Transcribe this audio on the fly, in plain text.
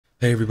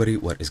Hey everybody,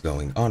 what is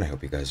going on? I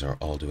hope you guys are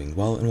all doing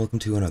well, and welcome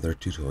to another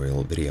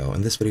tutorial video.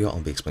 In this video, I'll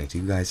be explaining to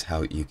you guys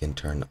how you can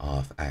turn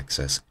off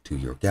access to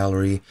your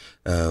gallery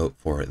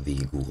for the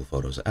Google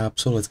Photos app.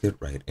 So let's get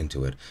right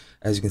into it.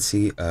 As you can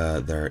see,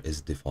 there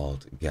is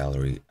default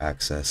gallery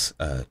access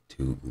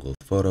to Google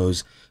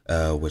Photos,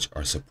 which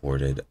are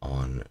supported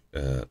on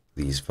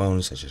these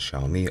phones such as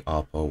Xiaomi,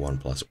 Oppo,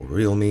 OnePlus, or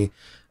Realme.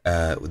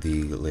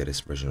 The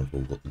latest version of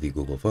the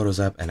Google Photos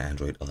app, and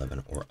Android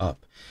 11 or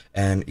up.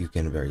 And you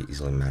can very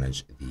easily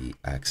manage the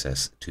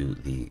access to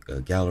the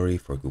gallery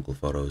for Google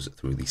Photos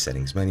through the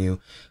settings menu.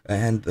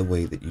 And the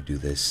way that you do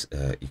this,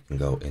 you can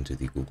go into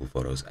the Google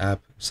Photos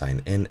app,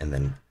 sign in, and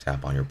then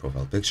tap on your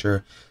profile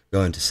picture,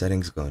 go into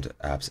settings, go into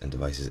apps and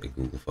devices in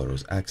Google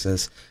Photos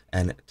access,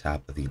 and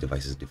tap the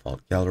device's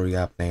default gallery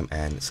app name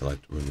and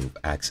select remove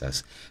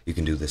access. You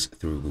can do this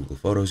through Google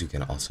Photos. You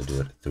can also do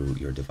it through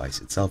your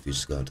device itself. You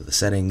just go into the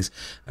settings,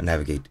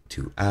 navigate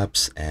to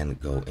apps, and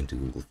go into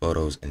Google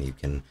Photos, and you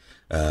can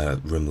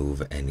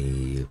remove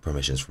any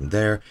permissions from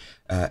there.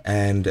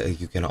 And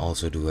you can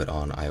also do it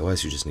on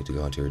iOS. You just need to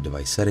go into your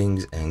device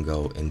settings and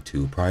go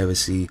into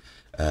privacy.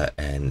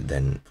 And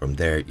then from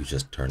there, you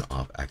just turn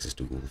off access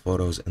to Google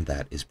Photos, and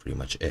that is pretty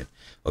much it.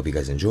 Hope you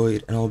guys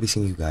enjoyed, and I'll be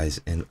seeing you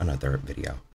guys in another video.